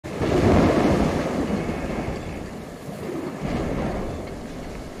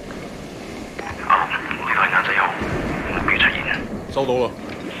收到啦。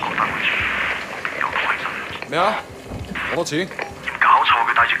覺得好似有個鬼神。咩啊？攞多錢？搞錯，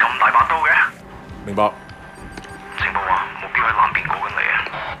佢帶住咁大把刀嘅。明白。情報話目標喺南邊過緊嚟啊。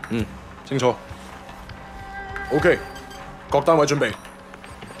嗯，清楚。OK， 各單位準備，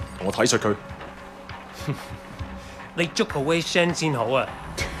同我睇實佢。你捉個 Wei Shen 先好啊。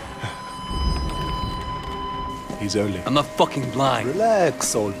He's only. I'm not fucking blind.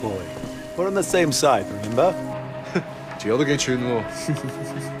 Relax, old boy. We're on the same side, remember? 條友都幾串喎。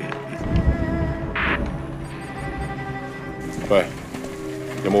喂，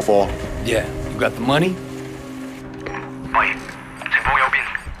有冇貨 Yeah, you got the money? 喂，情況右邊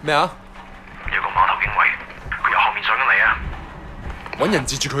咩啊？有個碼頭警衛，佢由後面上緊嚟啊！揾人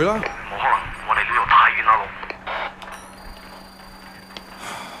截住佢啦！冇可能，我哋呢度太遠啦，路。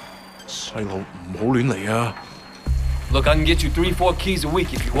細路唔好亂嚟啊！ Look, I can get you 3-4 keys a week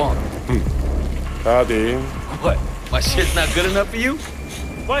if you want. 睇下點？ What? My shit's not good enough for you?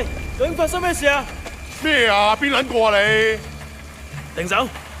 喂，究竟發生咩事啊？咩啊？邊撚個啊你？停手，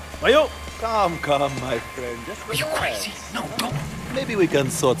咪喐！ Come, my friend. Just Are you crazy? No, don't. Maybe we can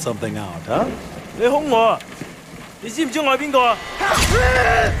sort something out, huh? 你兇我啊！你知唔知我係邊個啊？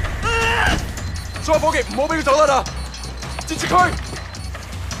所有伙計唔好俾佢走得啦！截住佢！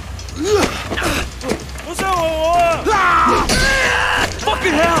好傷害我啊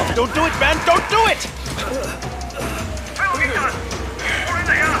 ！Fucking hell! Don't do it, man! Don't do it! 喺後面人，過嚟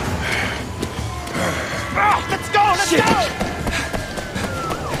嚟啊 Let's go! Let's go!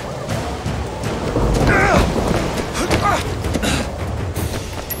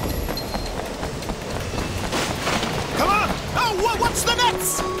 Come on! Oh, what's the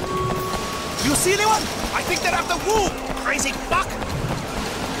next? Do you see anyone? I think they're after Wu! Crazy fuck!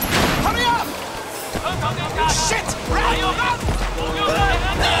 Hurry up! Shit! Run!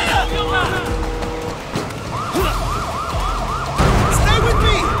 Stay with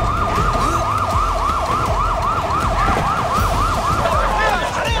me!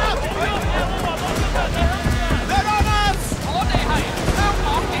 Hurry up! They're on us! 我哋係香港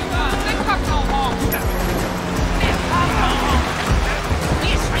警啊！即刻投降！列下投降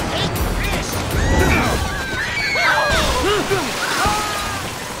 ！Yes, I think. Yes.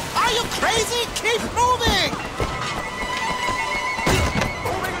 Are you crazy? Keep moving!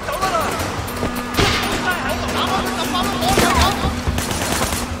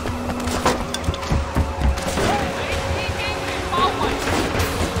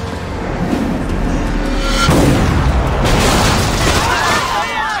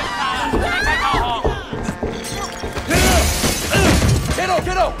 企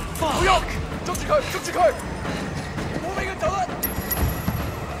度，唔好喐！捉住佢，捉住佢！唔好俾佢走啦！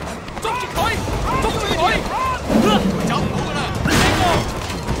捉住佢！捉住佢！佢走唔到㗎啦！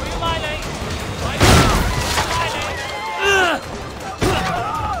我要拉你！拉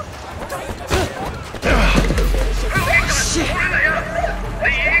你已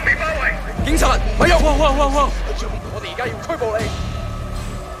經被包圍。警察，咪喐！我哋而家要拘捕你。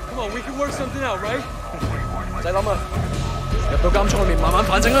Come on, we can work something out, right? 唔使諗啊！入到監倉裏面慢慢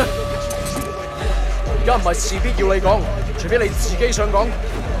反省啦。而家唔係事必要你講，除非你自己想講。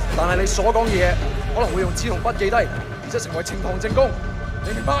但係你所講嘅嘢可能會用紙同筆記低，而且成為呈堂證供。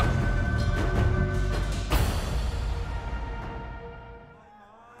你明白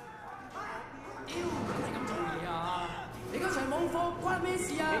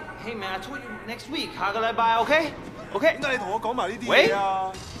？Hey man, I told you next week，下個禮拜 OK？OK？ 點解你同我講埋呢啲嘢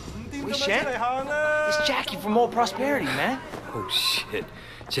啊？唔掂咁樣出嚟行啦 It's Jackie from Old Prosperity, man. Oh shit,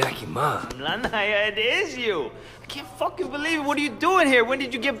 Jackie Ma. Lanaya, it is you. I can't fucking believe it. What are you doing here? When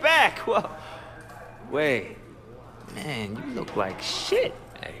did you get back? Well, wait, man, you look like shit.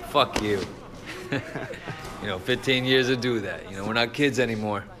 Hey, fuck you. 15 years to do that. We're not kids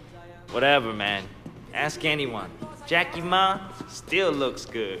anymore. Whatever, man. Ask anyone. Jackie Ma still looks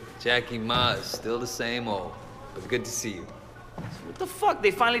good. Jackie Ma is still the same old, but good to see you. What the fuck?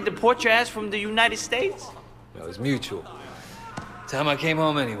 They finally deport your ass from the United States? It was mutual. Time I came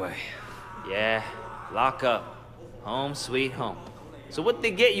home anyway. Yeah, lock up. Home sweet home. So what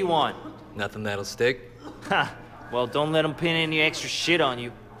they get you on? Nothing that'll stick. Ha! Well, don't let them pin any extra shit on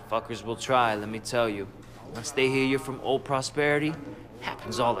you. Fuckers will try, let me tell you. Once they hear you're from Old Prosperity,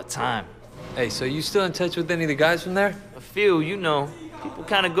 happens all the time. Hey, so you still in touch with any of the guys from there? A few, you know. People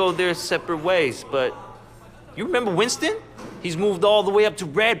kind of go their separate ways, but... You remember Winston? He's moved all the way up to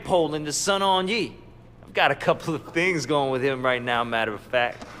Redpole in the Sun On Yee. I've got a couple of things going with him right now, matter of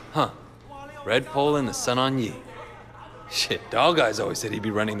fact. Huh. Redpole and the Sun On Yee. Shit, Dog Eyes always said he'd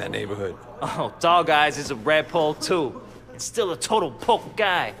be running that neighborhood. Oh, Dog Eyes is a Redpole too. And still a total poke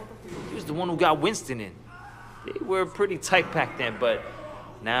guy. He was the one who got Winston in. They were pretty tight back then, but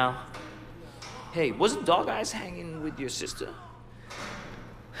now... Hey, wasn't Dog Eyes hanging with your sister?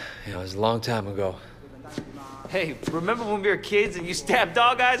 Yeah, it was a long time ago. Hey, remember when we were kids and you stabbed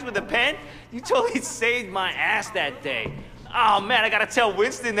Dog Eyes with a pen? You totally saved my ass that day. Oh man, I gotta tell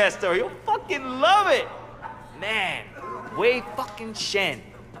Winston that story. He'll fucking love it. Man, Wei fucking Shen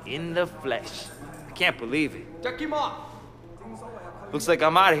in the flesh. I can't believe it. Jackie Ma! Looks like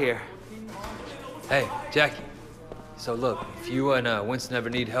I'm out of here. Hey, Jackie. So look, if you and Winston ever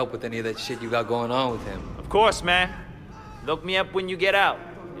need help with any of that shit you got going on with him... Of course, man. Look me up when you get out.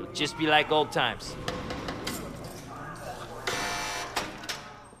 It'll just be like old times.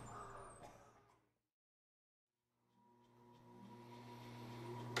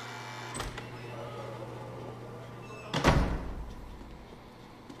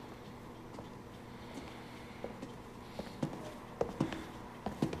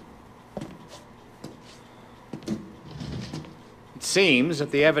 It seems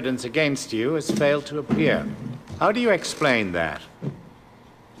that the evidence against you has failed to appear. How do you explain that?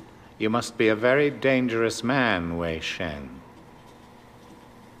 You must be a very dangerous man, Wei Shen.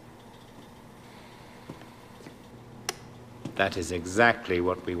 That is exactly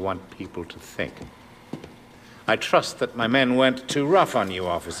what we want people to think. I trust that my men weren't too rough on you,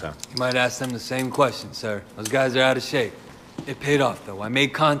 officer. You might ask them the same question, sir. Those guys are out of shape. It paid off, though. I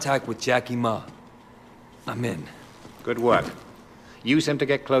made contact with Jackie Ma. I'm in. Good work. Use him to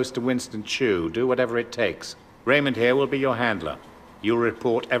get close to Winston Chu. Do whatever it takes. Raymond here will be your handler. You'll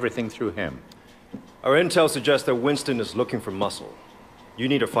report everything through him. Our intel suggests that Winston is looking for muscle. You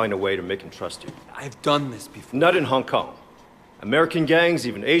need to find a way to make him trust you. I've done this before. Not in Hong Kong. American gangs,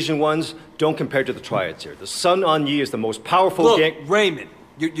 even Asian ones, don't compare to the triads here. The Sun On Yee is the most powerful gang... Look, Raymond.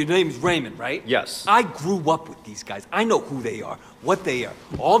 Your name's Raymond, right? Yes. I grew up with these guys. I know who they are, what they are.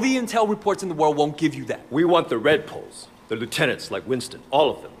 All the intel reports in the world won't give you that. We want the Red Poles, the lieutenants like Winston,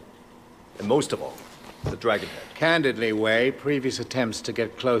 all of them. And most of all, the Dragonhead. Candidly, Wei, previous attempts to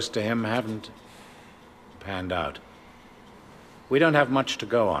get close to him haven't panned out. We don't have much to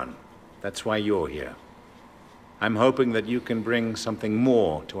go on. That's why you're here. I'm hoping that you can bring something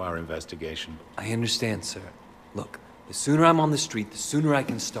more to our investigation. I understand, sir. Look, the sooner I'm on the street, the sooner I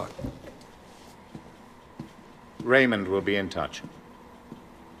can start. Raymond will be in touch.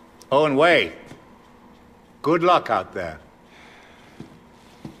 Oh, and Wei, good luck out there.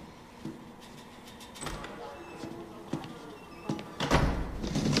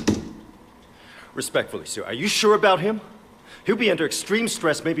 Respectfully, sir, are you sure about him? He'll be under extreme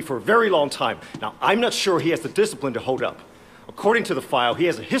stress maybe for a very long time. Now, I'm not sure he has the discipline to hold up. According to the file, he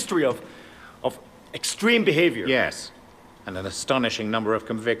has a history of extreme behavior. Yes, and an astonishing number of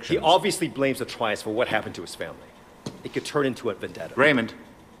convictions. He obviously blames the Triads for what happened to his family. It could turn into a vendetta. Raymond,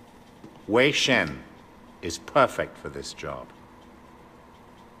 Wei Shen is perfect for this job.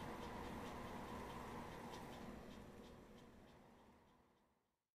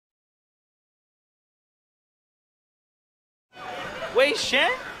 Wei Shen?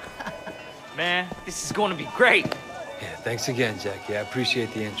 Man, this is going to be great. Yeah, thanks again, Jackie. I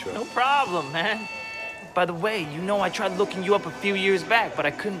appreciate the intro. No problem, man. By the way, you know I tried looking you up a few years back, but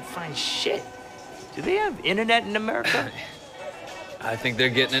I couldn't find shit. Do they have internet in America? I think they're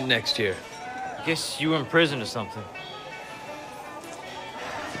getting it next year. I guess you were in prison or something.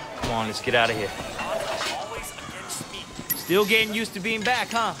 Come on, let's get out of here. Still getting used to being back,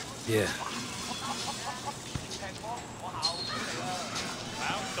 huh? Yeah.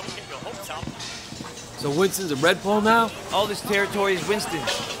 So Winston's a Red Pole now? All this territory is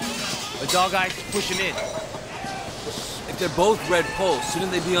Winston's. The Dog Eyes push him in. If they're both Red Poles,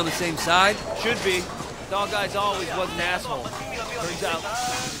 shouldn't they be on the same side? Should be. Dog Eyes always was an asshole. Turns out,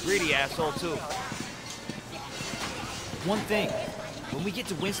 he's a greedy asshole, too. One thing, when we get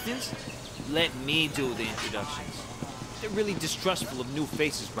to Winston's, let me do the introductions. They're really distrustful of new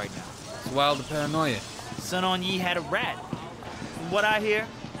faces right now. It's wild to paranoia. Sun On Yee had a rat. From what I hear,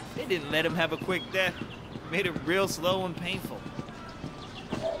 they didn't let him have a quick death. Made it real slow and painful.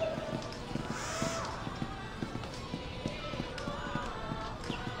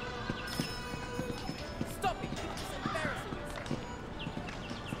 Stop it!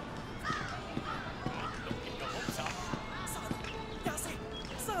 You're just embarrassing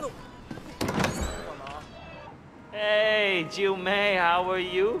yourself. Hey, Jiu Mei, how are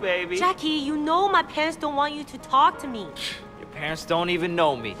you, baby? Jackie, you know my parents don't want you to talk to me. Your parents don't even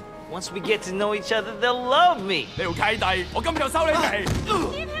know me. Once we get to know each other, they'll love me. 你條契弟，我今日就收你皮。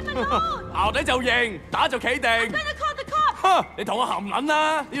Leave him alone! 淆底就認，打就企定。 I'm gonna call the cops! 哼！你同我含撚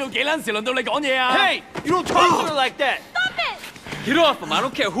啦！呢度幾撚時輪到你講嘢啊 Hey! You don't talk to her like that! Stop it! Get off him. I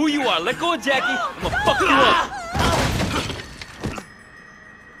don't care who you are. Let go of Jackie. I'm gonna fuck you up.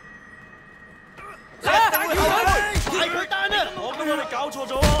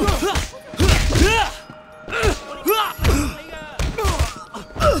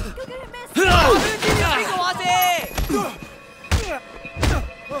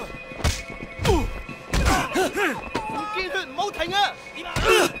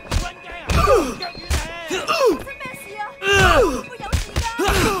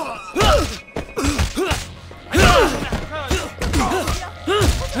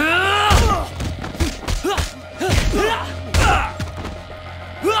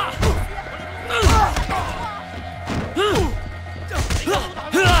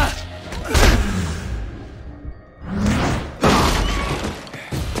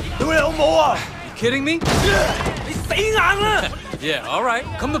 Kidding me? Yeah, all right.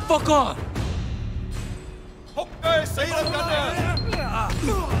 Come the fuck on.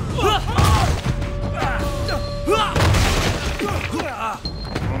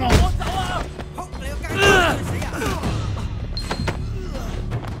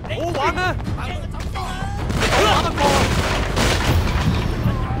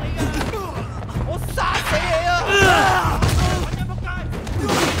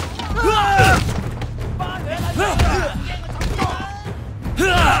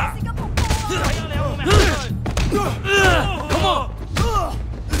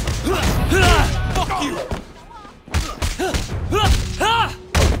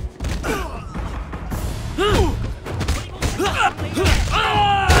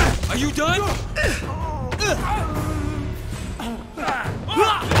 Are you done?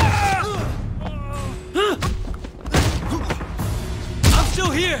 I'm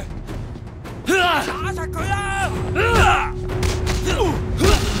still here.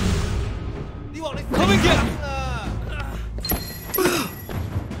 Come and get me.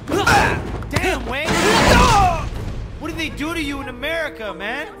 Damn, Wayne! What did they do to you in America,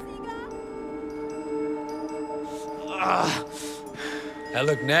 man? That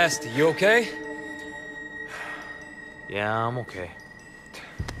looked nasty. You okay? Yeah, I'm okay.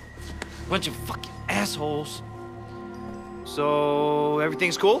 Bunch of fucking assholes. So,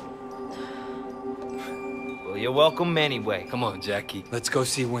 everything's cool? Well, you're welcome anyway. Come on, Jackie. Let's go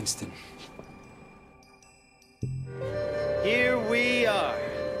see Winston. Here we are.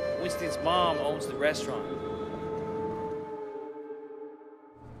 Winston's mom owns the restaurant.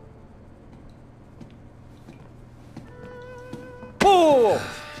 Whoa!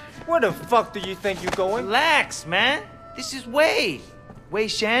 Where the fuck do you think you're going? Relax, man. This is Wei. Wei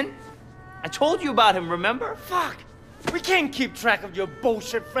Shen. I told you about him, remember? Fuck! We can't keep track of your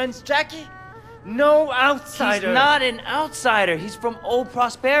bullshit friends, Jackie. No outsider. He's not an outsider. He's from Old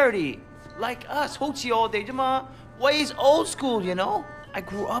Prosperity. Like us. Hochi all day. Wei's old school, you know? I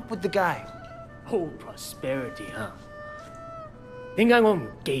grew up with the guy. Old Prosperity, huh? 點解我唔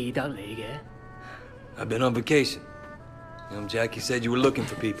記得你嘅? I've been on vacation. Jackie said you were looking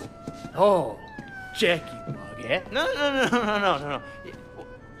for people. Oh, Jackie話嘅? No.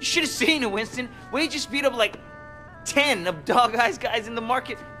 You should have seen it, Winston. Wei just beat up like 10 of Dog Eyes guys in the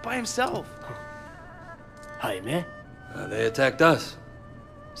market by himself.係咩? They attacked us.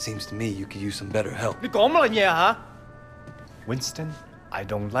 Seems to me you could use some better help. 你講乜嘢嚇? Winston, I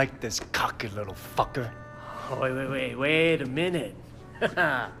don't like this cocky little fucker. Wait a minute.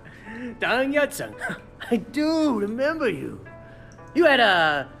 等一陣. I do remember you. You had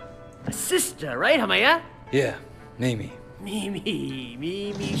a sister, right? 係咪啊? Yeah, Mimi.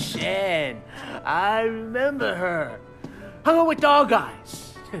 Mimi Shen. I remember her. Hung out with Dog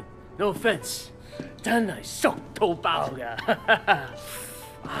Eyes. No offense. 真係熟到爆㗎.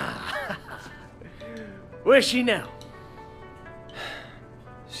 Where's she now?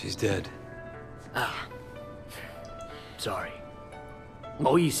 She's dead. Sorry. 唔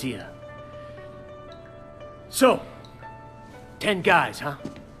好意思啊. So, 10 guys, huh?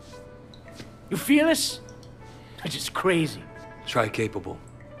 You fearless? Or just crazy? Try capable.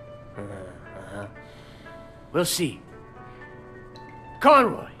 We'll see.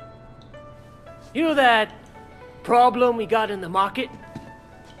 Conroy, you know that problem we got in the market?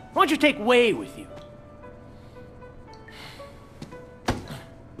 Why don't you take Wei with you?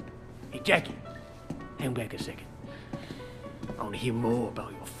 Hey, Jackie, hang back a second. I want to hear more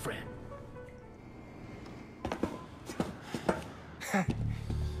about your friend.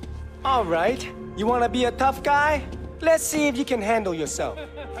 All right. You want to be a tough guy? Let's see if you can handle yourself.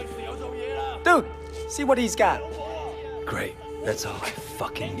 Dude, see what he's got. Great. That's all I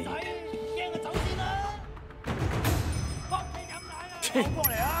fucking need.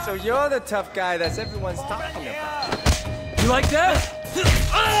 So you're the tough guy that everyone's talking about. You like that?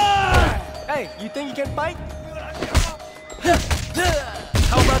 Hey, you think you can fight?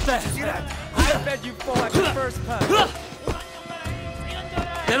 How about that? I bet you fall at the first punch.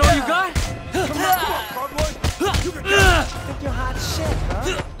 That all you got? Think you're hot shit,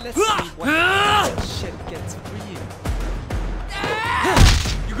 huh? Let's see what hot shit gets for you.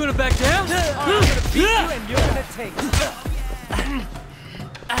 You gonna back down? I'm gonna beat you and you're gonna take it.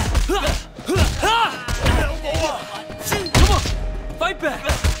 Come on, fight back.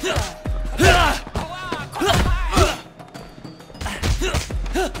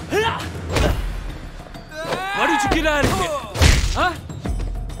 Why don't you get out of here? Huh?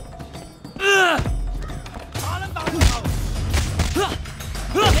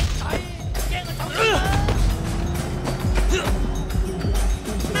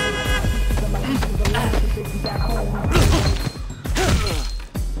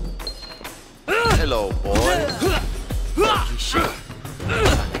 Hello, boy.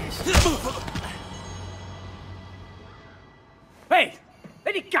 Hey,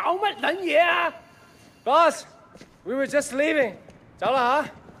 你哋搞乜撚嘢啊 Boss, we were just leaving. 走啦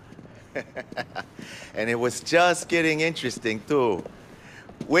吓。 And it was just getting interesting, too.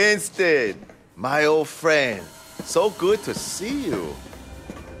 Winston, my old friend. So good to see you.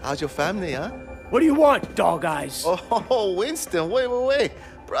 How's your family, huh? What do you want, dog eyes? Oh, Winston, wait.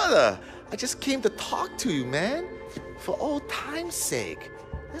 Brother, I just came to talk to you, man. For old time's sake.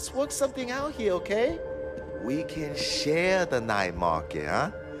 Let's work something out here, okay? We can share the night market,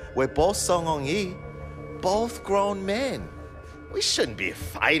 huh? We're both Song Hong Yi, both grown men. We shouldn't be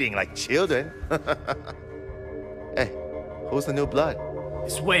fighting like children. Hey, who's the new blood?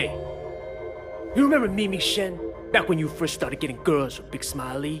 This way. You remember Mimi Shen? Back when you first started getting girls with Big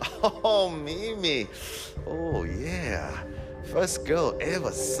Smiley? Oh, Mimi. Oh, yeah. First girl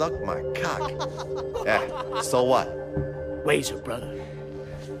ever sucked my cock. Yeah, so what? Razor, brother.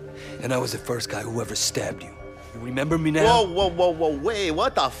 And I was the first guy who ever stabbed you. You remember me now? Whoa, wait,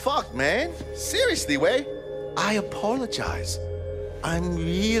 what the fuck, man? Seriously, Wei? I apologize. I'm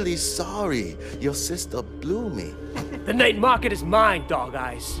really sorry your sister blew me. The night market is mine, dog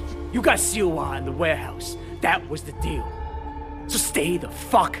eyes. You got Siwa in the warehouse. That was the deal. So stay the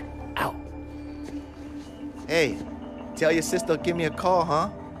fuck out. Hey, tell your sister give me a call,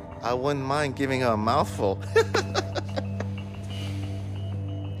 huh? I wouldn't mind giving her a mouthful.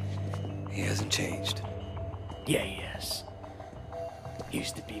 He hasn't changed. Yeah, he has. He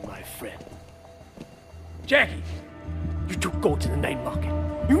used to be my friend. Jackie, you two go to the night market.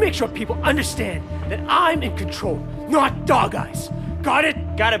 You make sure people understand that I'm in control, not dog eyes. Got it?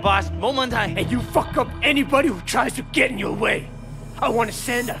 Got it, boss. 冇問題. And you fuck up anybody who tries to get in your way. I want to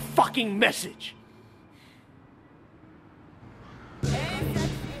send a fucking message. This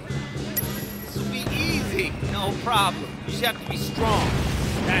will be easy. No problem. You just have to be strong.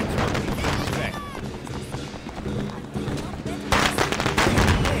 That's what we expect.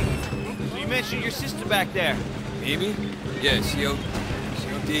 So you mentioned your sister back there. Mimi? Yeah, she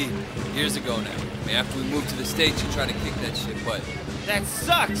OD'd years ago now. I mean, after we moved to the States, she tried to kick that shit, but... That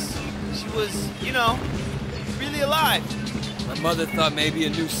sucks. She was, you know, really alive. My mother thought maybe a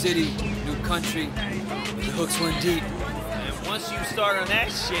new city, new country, but the hooks weren't deep. And once you start on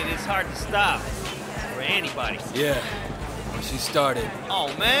that shit, it's hard to stop. For anybody. Yeah, when she started.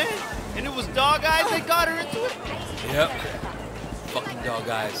 Oh, man. And it was Dog Eyes that got her into it? Yep. Fucking Dog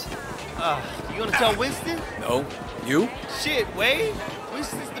Eyes. You gonna tell Winston? No. You? Shit, Wade.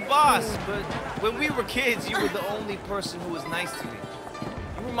 Winston's the boss, but when we were kids, you were the only person who was nice to me.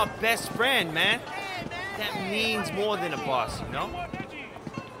 You were my best friend, man. That means more than a boss, you know?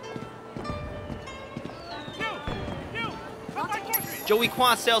 Joey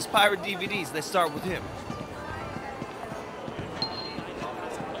Kwan sells pirate DVDs. Let's start with him.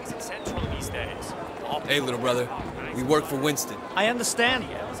 Hey, little brother. We work for Winston. I understand.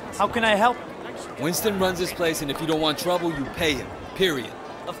 How can I help? Winston runs this place, and if you don't want trouble, you pay him. Period.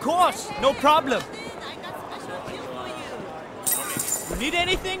 Of course, no problem. You need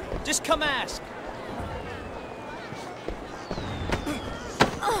anything? Just come ask.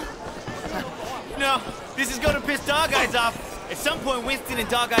 No, this is gonna piss Dog Eyes off. At some point, Winston and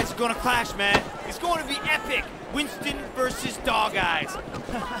Dog Eyes are gonna clash, man. It's going to be epic. Winston versus Dog Eyes.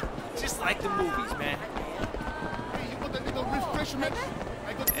 Just like the movies, man.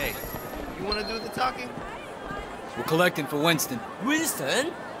 Hey, you wanna do the talking? We're collecting for Winston.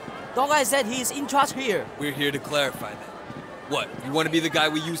 Winston? Dog Eye said he's in charge here. We're here to clarify that. What, you want to be the guy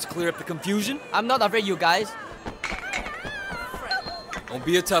we used to clear up the confusion? I'm not afraid, you guys. Don't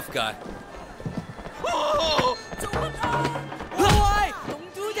be a tough guy. Oh! Boy,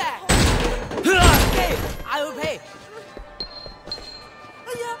 don't do that. Okay, I will pay.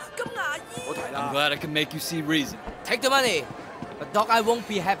 glad I can make you see reason. Take the money, but Doc, I won't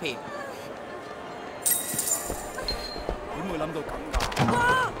be happy.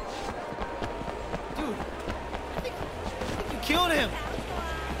 Dude, you killed him.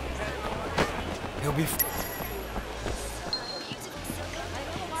 He'll be.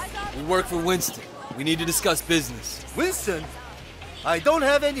 We work for Winston. We need to discuss business. Winston? I don't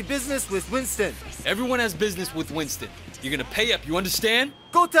have any business with Winston. Everyone has business with Winston. You're gonna pay up, you understand?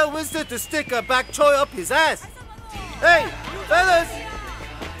 Go tell Winston to stick a back choy up his ass. Hey, fellas!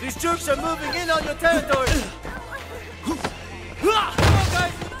 These jerks are moving in on your territory. Come on,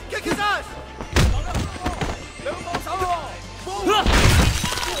 guys! Kick his ass! Show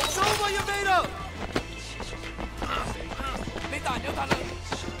him what you're made of!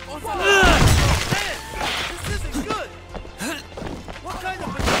 This isn't good! What kind of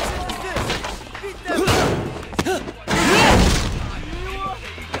position is this? Beat them!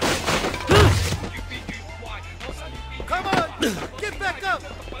 Come on! Get back up!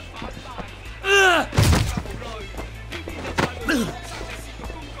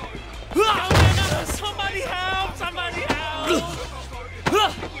 Somebody help! Somebody help!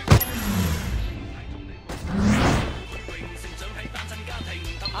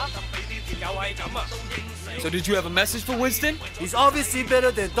 So did you have a message for Winston? He's obviously better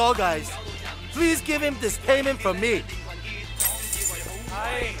than Dog Eyes. Please give him this payment from me.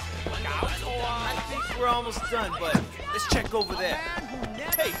 Hey, I think we're almost done, but let's check over there.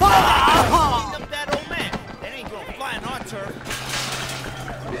 Hey, clean up that old man. That ain't gonna fly on our turf.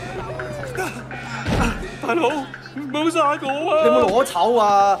 大佬，唔好殺我啊！你有冇攞籌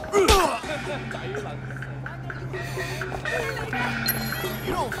啊？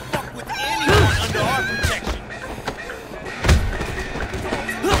 You don't fuck with anyone under our protection.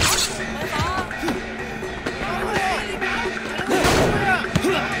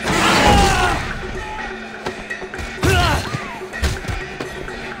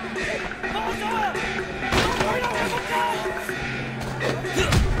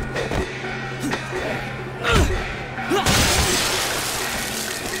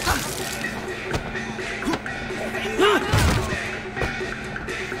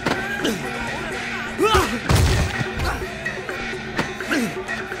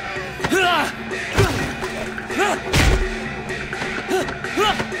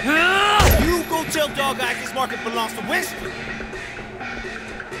 You go tell Dog Eyes this market belongs to Winston.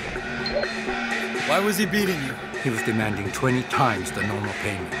 Why was he beating you? He was demanding 20 times the normal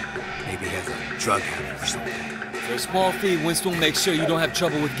payment. Maybe he has a drug habit or something. For a small fee, Winston will make sure you don't have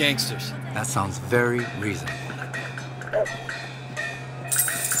trouble with gangsters. That sounds very reasonable.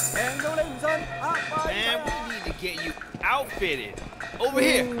 Man, we need to get you outfitted. Over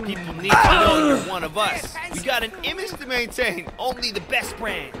here, people need to know you're one of us. We got an image to maintain, only the best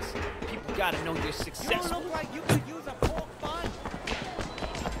brands. People gotta know you're successful. You don't look like you could use a pork bun.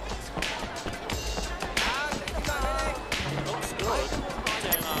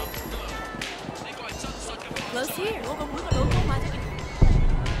 Close here.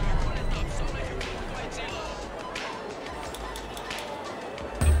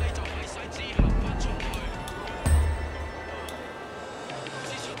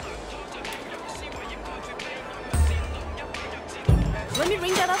 Let me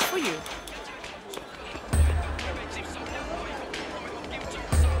ring that up for you.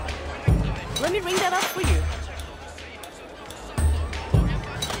 Let me ring that up for you.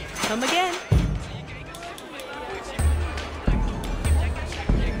 Come again.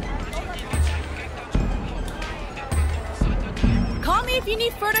 Call me if you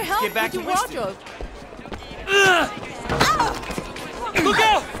need further help Get back with to your Winston. wardrobe. Look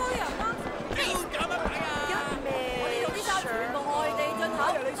out!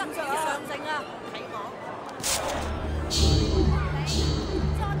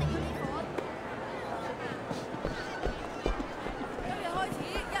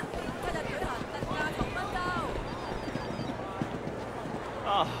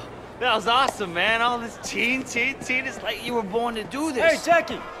 Oh, that was awesome, man. All this teen. It's like you were born to do this. Hey,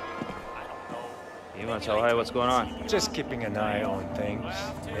 Jackie! You want to tell her what's going on? Just keeping an eye on things.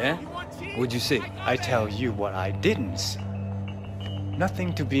 Yeah? What'd you see? I tell you what I didn't see.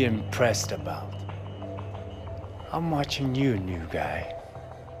 Nothing to be impressed about. I'm watching you, new guy.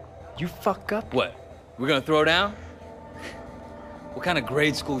 You fuck up? What? We're gonna throw down? What kind of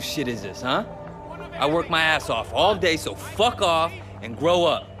grade school shit is this, huh? I work my ass off all day, so fuck off and grow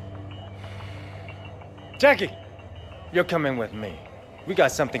up. Jackie! You're coming with me. We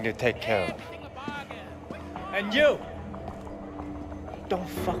got something to take care of. And you! Don't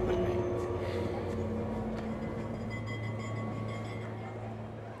fuck with me.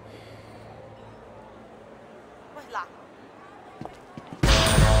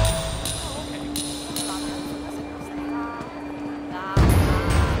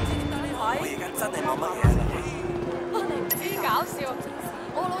 真係冇乜嘢。幾搞笑！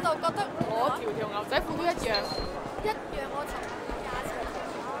我老豆覺得我條牛仔褲都一樣，我尋日有20尺。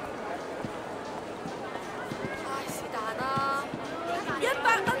唉，是但啦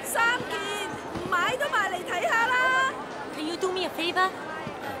，100蚊3件，唔買都埋嚟睇下啦。Can you do me a favor?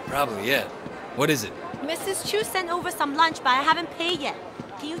 Probably, yeah. What is it? Mrs. Chu sent over some lunch, but I haven't paid yet.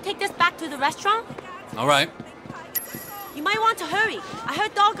 Can you take this back to the restaurant? All right. You might want to hurry. I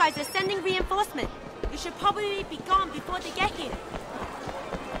heard dog guys are sending reinforcement. You should probably be gone before they get here.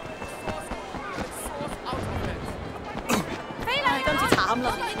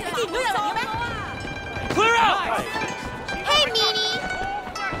 Clear out! Hey, Meanie!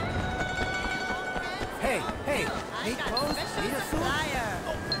 Hey, meet close, meet us soon.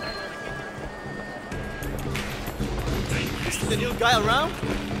 Is the new guy around?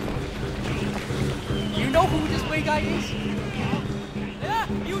 You know who this way guy is? Yeah,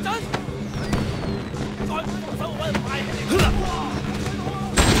 you done?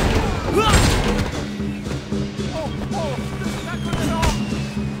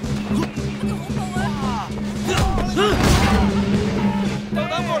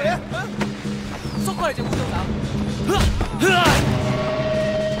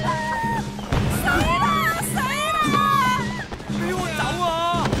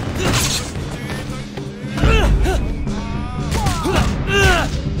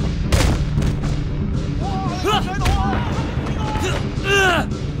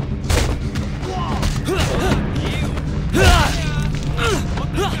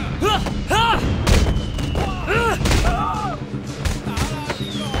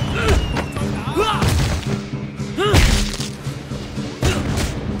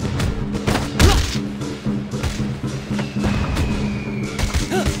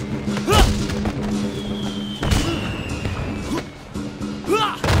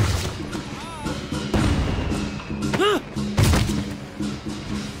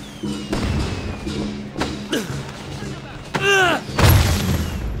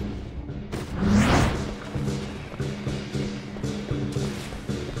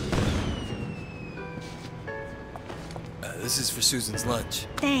 This is for Susan's lunch.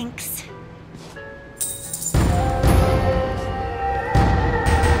 Thanks.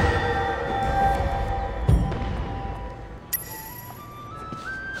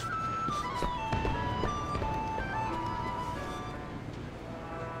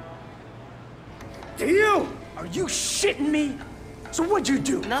 Dio! Are you shitting me? So what'd you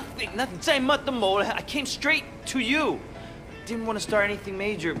do? Nothing. 真係乜都冇. I came straight to you. Didn't want to start anything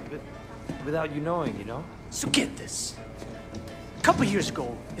major, but without you knowing, you know? So get this. A couple years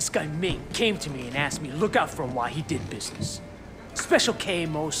ago, this guy Ming came to me and asked me to look out for him while he did business. Special K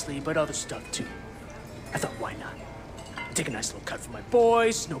mostly, but other stuff too. I thought, why not? Take a nice little cut for my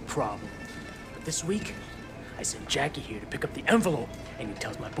boys, no problem. But this week, I sent Jackie here to pick up the envelope, and he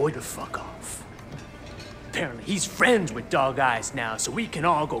tells my boy to fuck off. Apparently, he's friends with Dog Eyes now, so we can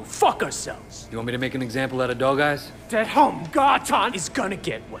all go fuck ourselves. You want me to make an example out of Dog Eyes? That Hom-Garton is gonna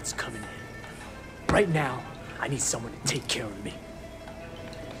get what's coming in. Right now, I need someone to take care of me.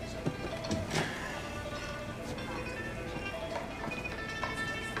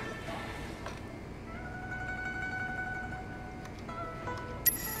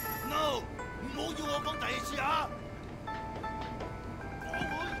 No， 唔好要我講第二次啊！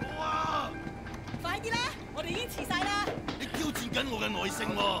我啊！快啲啦，我哋已經遲晒啦。你挑戰緊我嘅耐性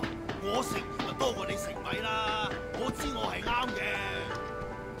喎，我食就多過你食米啦。我知我係啱嘅，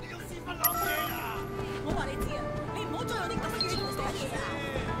你個屎忽諗嘢啊！我話你知啊，你唔好再用啲咁嘅語言講嘢啊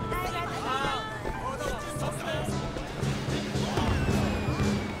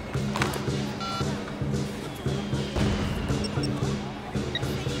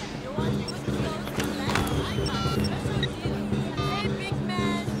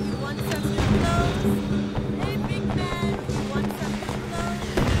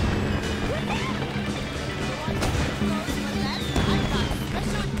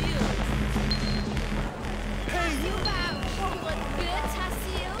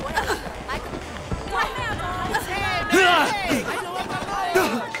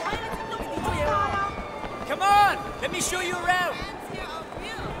！Come on, let me show you around.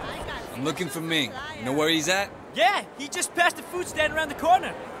 I'm looking for Ming. You know where he's at? Yeah, he just passed the food stand around the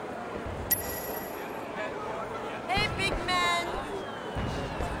corner. Hey, big man.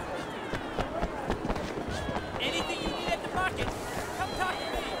 Anything you need at the market, come talk to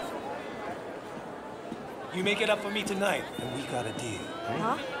me. You make it up for me tonight, and we got a deal.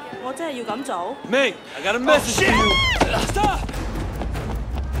 嚇！我真係要咁做？ Ming, I got a message for you. Stop!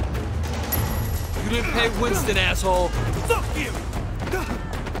 You didn't pay Winston, asshole. Fuck you!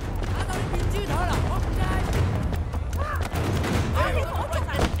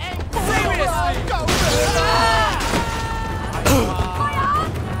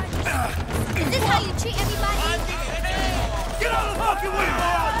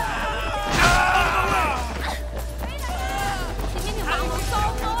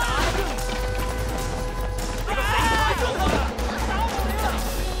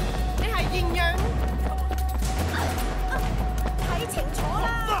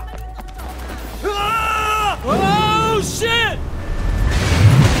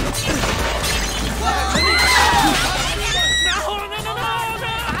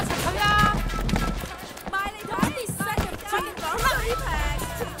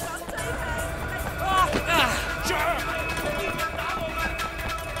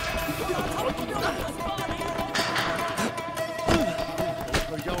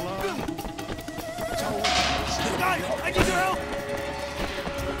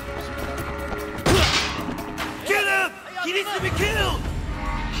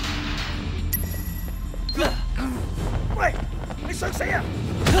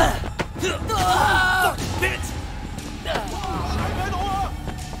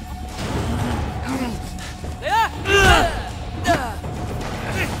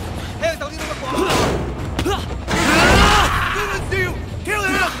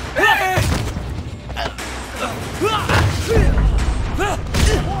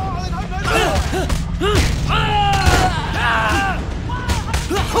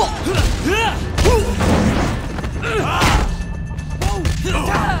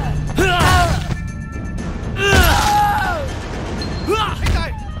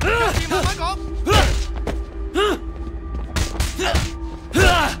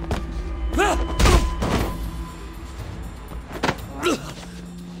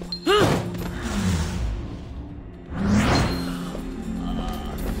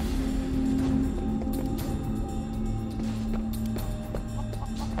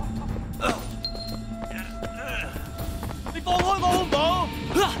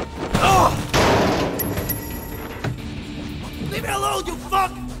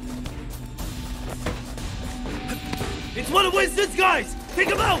 fuck? It's one of Winston's guys! Take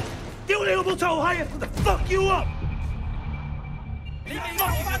him out! Get with him, I'll hire to fuck you up! You fucking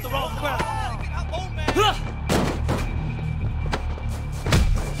got the wrong crowd!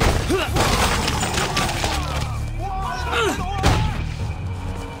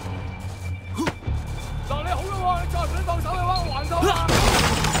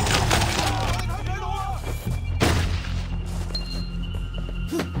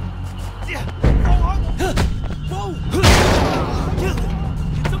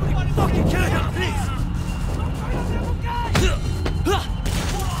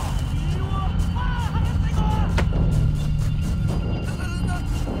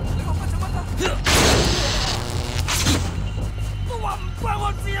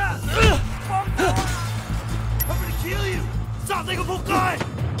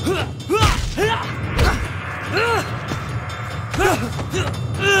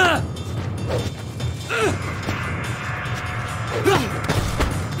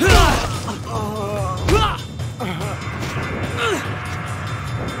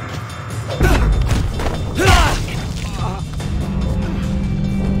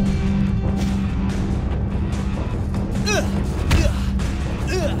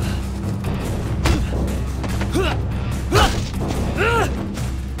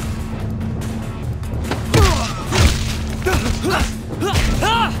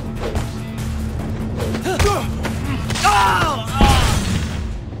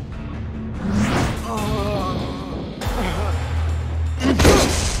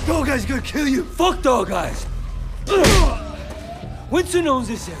 Dog Eye's gonna kill you! Fuck Dog Eyes! Winston owns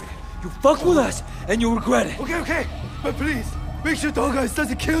this area. You fuck with us, and you'll regret it. Okay, okay. But please, make sure Dog Eyes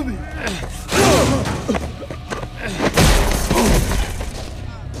doesn't kill me.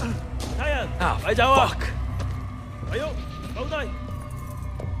 Fuck!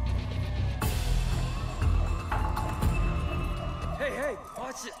 Hey, hey,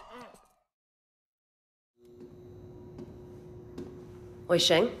 watch it. Wei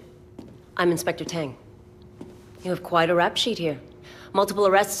Sheng, I'm Inspector Tang. You have quite a rap sheet here. Multiple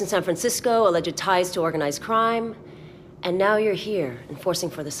arrests in San Francisco, alleged ties to organized crime, and now you're here, enforcing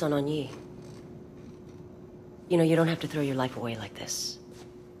for the Sun On Yee. You know, you don't have to throw your life away like this.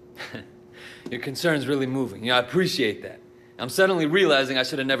 Your concern's really moving. I appreciate that. I'm suddenly realizing I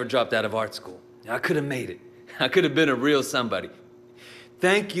should have never dropped out of art school. I could have made it. I could have been a real somebody.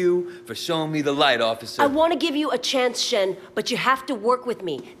 Thank you for showing me the light, officer. I want to give you a chance, Shen, but you have to work with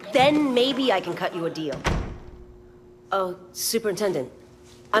me. Then maybe I can cut you a deal. Oh, Superintendent,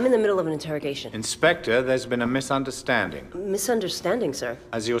 I'm in the middle of an interrogation. Inspector, there's been a misunderstanding. Misunderstanding, sir?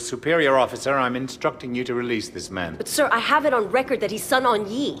 As your superior officer, I'm instructing you to release this man. But sir, I have it on record that he's Sun On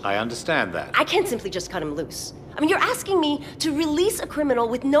Yee. I understand that. I can't simply just cut him loose. I mean, you're asking me to release a criminal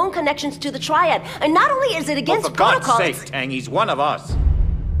with known connections to the Triad, and not only is it against for God's protocol... sake, Tang, he's one of us.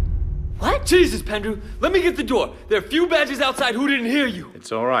 What? Jesus, Pendrew, let me get the door. There are a few badges outside who didn't hear you.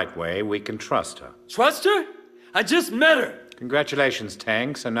 It's all right, Wei. We can trust her. Trust her? I just met her. Congratulations,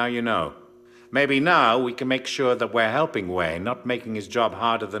 Tang, so now you know. Maybe now we can make sure that we're helping Wei, not making his job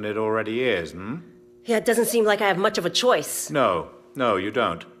harder than it already is, Yeah, it doesn't seem like I have much of a choice. No, you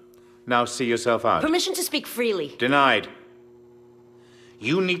don't. Now see yourself out. Permission to speak freely. Denied.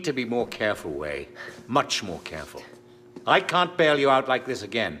 You need to be more careful, Wei. Much more careful. I can't bail you out like this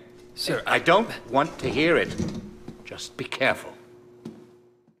again. Sir, I don't want to hear it. Just be careful.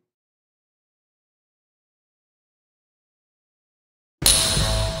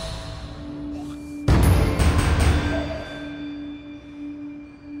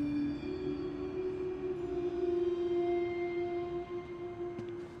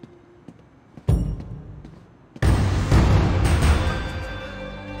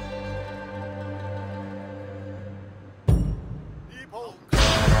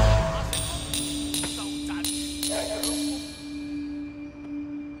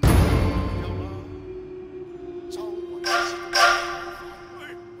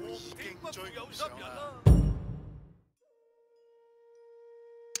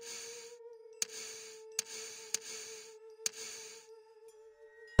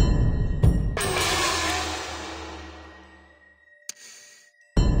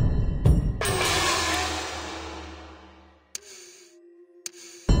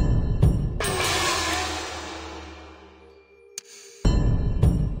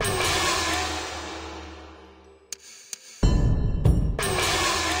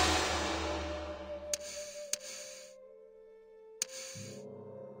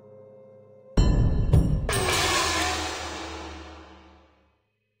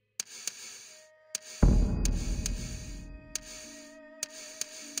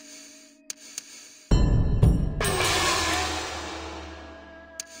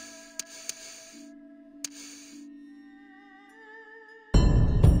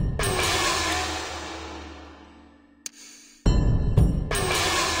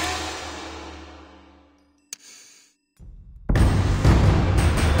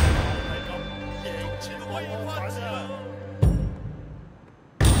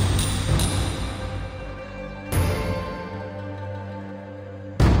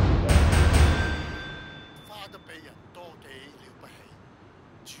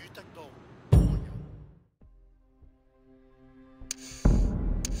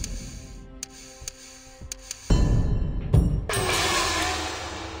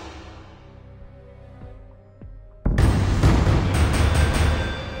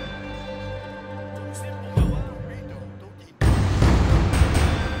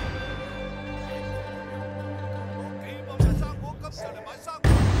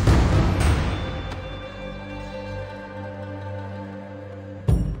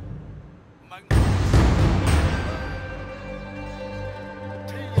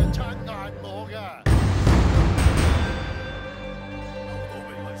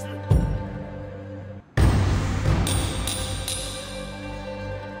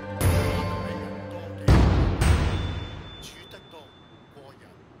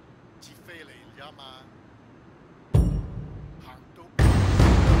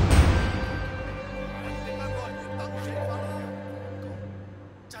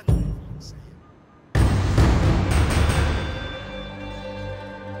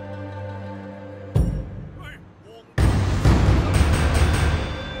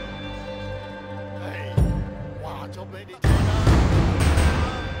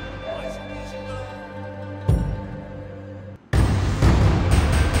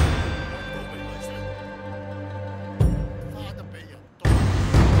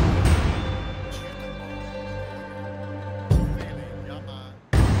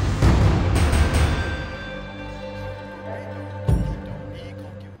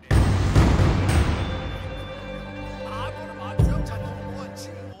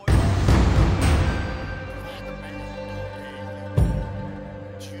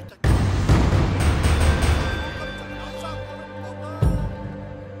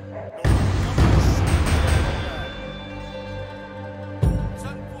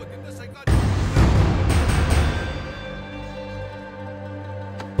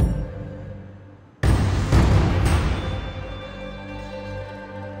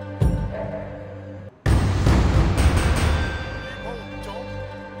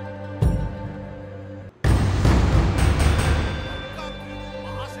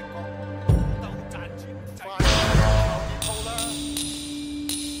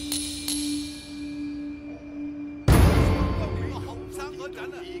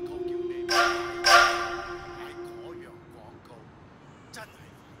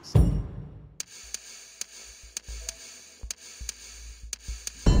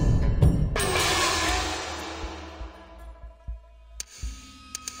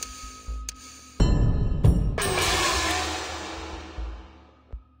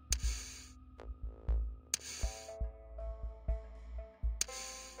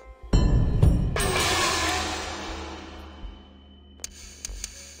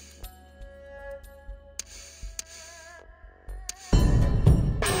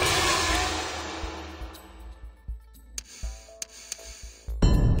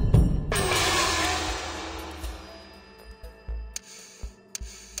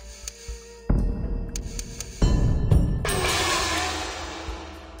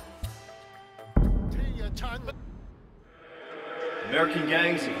 American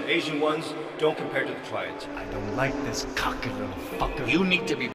gangs, the Asian ones, don't compare to the Triads. I don't like this cocky little fucker. You need to be